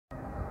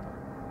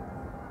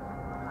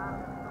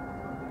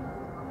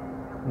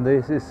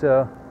This is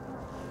a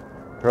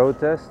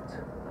protest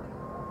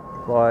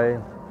by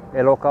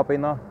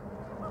Elokapina,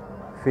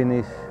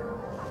 Finnish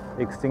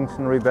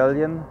Extinction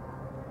Rebellion.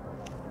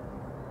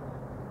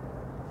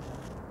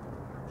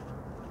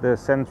 The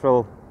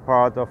central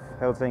part of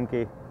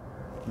Helsinki,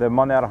 the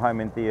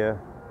Mannerheimintie,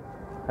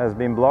 has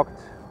been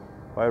blocked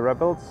by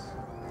rebels,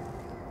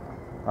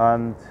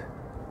 and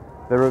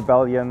the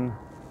rebellion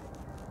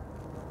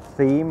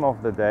theme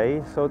of the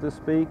day, so to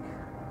speak,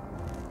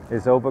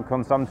 is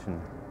overconsumption.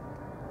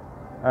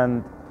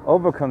 And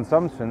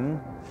overconsumption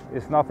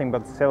is nothing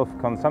but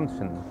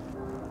self-consumption.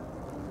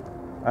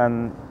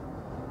 And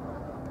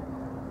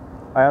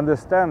I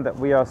understand that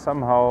we are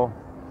somehow,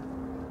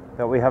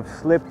 that we have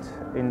slipped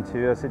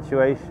into a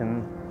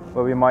situation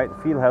where we might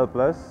feel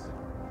helpless,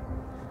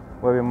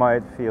 where we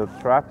might feel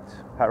trapped,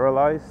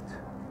 paralyzed,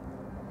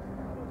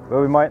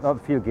 where we might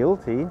not feel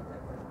guilty,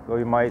 where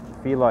we might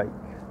feel like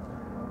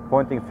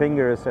pointing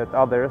fingers at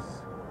others,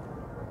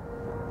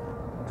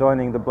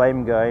 joining the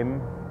blame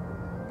game.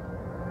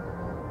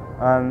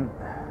 And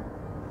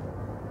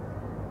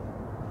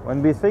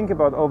when we think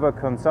about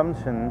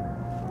overconsumption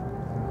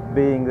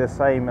being the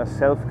same as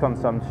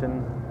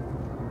self-consumption,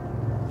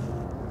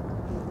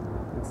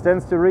 it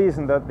stands to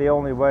reason that the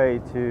only way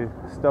to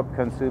stop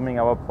consuming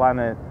our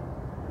planet,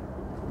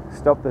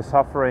 stop the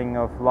suffering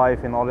of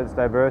life in all its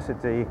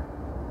diversity,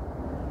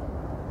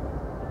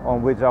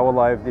 on which our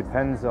life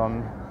depends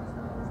on,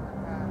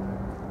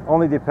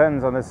 only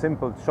depends on a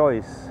simple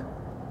choice.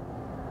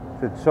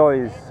 The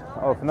choice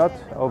of not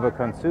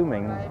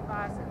over-consuming,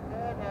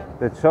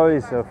 the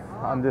choice of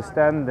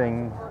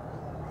understanding,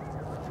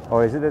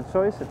 or is it a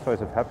choice? A choice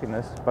of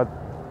happiness, but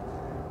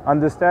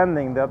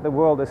understanding that the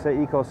world is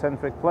an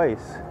ecocentric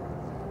place.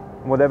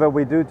 Whatever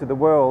we do to the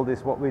world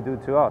is what we do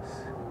to us.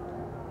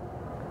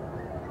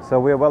 So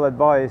we are well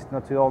advised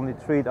not to only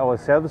treat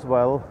ourselves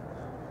well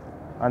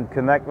and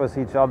connect with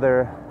each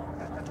other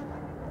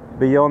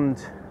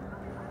beyond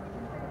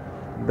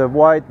the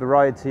wide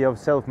variety of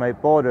self-made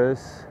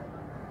borders,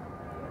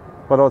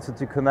 but also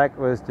to connect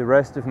with the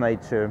rest of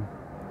nature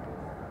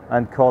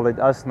and call it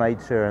us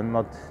nature and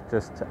not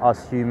just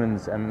us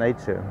humans and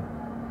nature.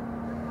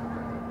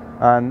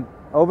 And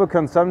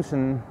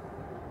overconsumption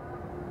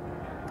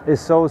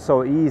is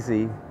so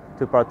easy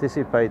to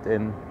participate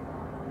in.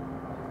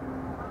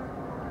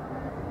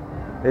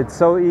 It's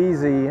so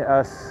easy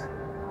as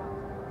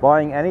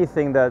buying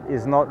anything that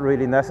is not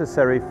really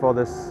necessary for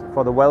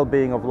the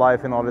well-being of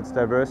life in all its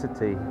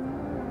diversity.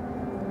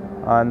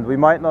 And we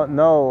might not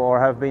know or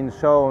have been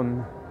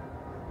shown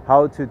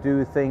how to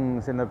do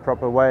things in a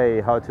proper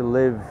way, how to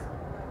live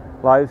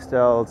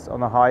lifestyles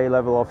on a high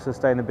level of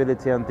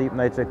sustainability and deep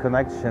nature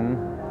connection.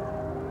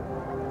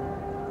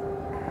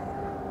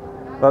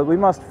 But we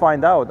must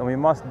find out, and we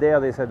must dare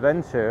this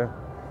adventure,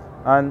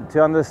 and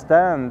to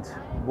understand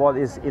what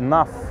is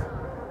enough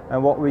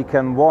and what we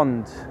can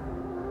want,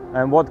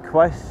 and what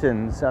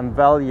questions and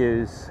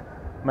values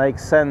make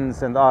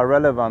sense and are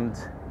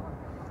relevant.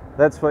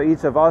 That's for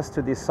each of us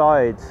to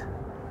decide.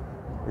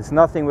 It's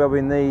nothing where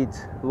we need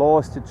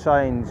laws to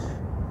change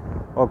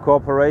or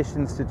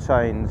corporations to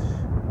change.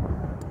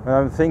 When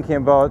I'm thinking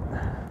about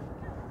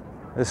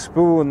a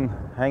spoon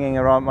hanging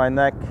around my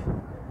neck,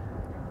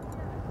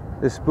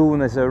 the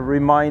spoon is a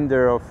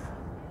reminder of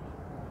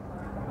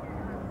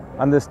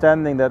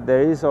understanding that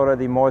there is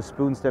already more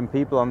spoons than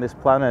people on this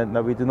planet,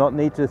 that we do not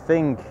need to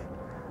think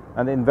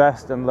and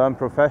invest and learn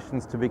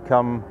professions to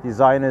become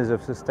designers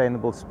of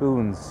sustainable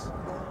spoons.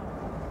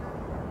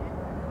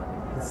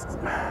 It's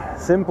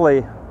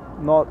simply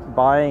not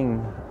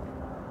buying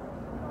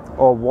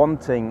or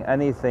wanting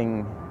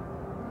anything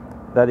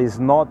that is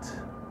not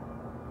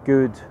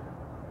good,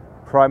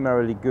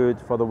 primarily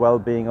good for the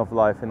well-being of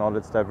life in all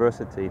its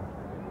diversity.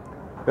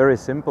 Very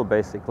simple,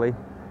 basically.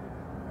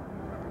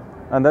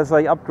 And that's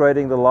like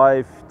upgrading the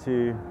life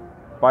to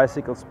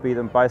bicycle speed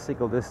and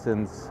bicycle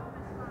distance.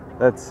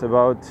 That's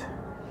about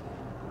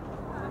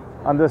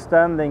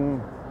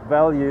understanding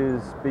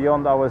values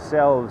beyond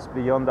ourselves,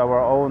 beyond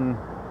our own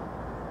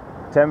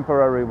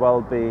temporary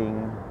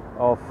well-being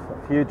of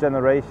a few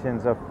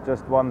generations of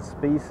just one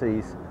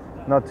species,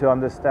 not to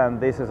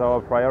understand this is our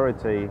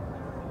priority.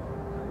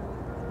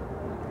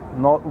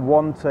 Not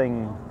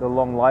wanting the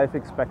long life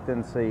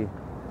expectancy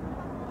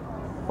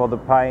for the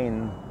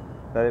pain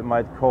that it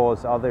might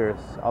cause others,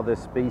 other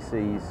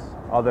species,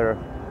 other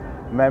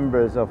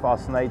members of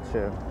us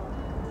nature.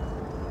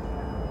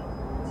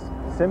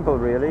 It's simple,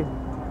 really.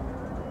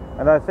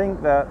 And I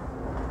think that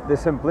the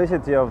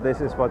simplicity of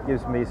this is what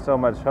gives me so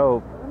much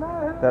hope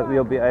that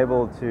we'll be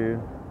able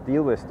to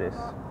deal with this.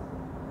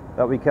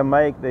 That we can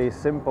make these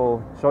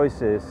simple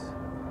choices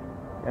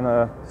in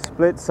a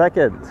split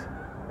second.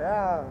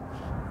 Yeah.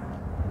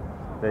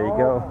 There you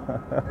go.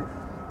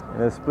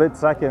 In a split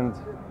second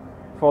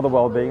for the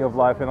well-being of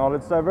life in all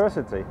its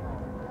diversity.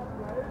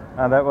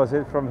 And that was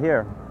it from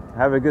here.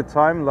 Have a good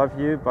time. Love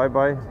you.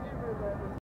 Bye-bye.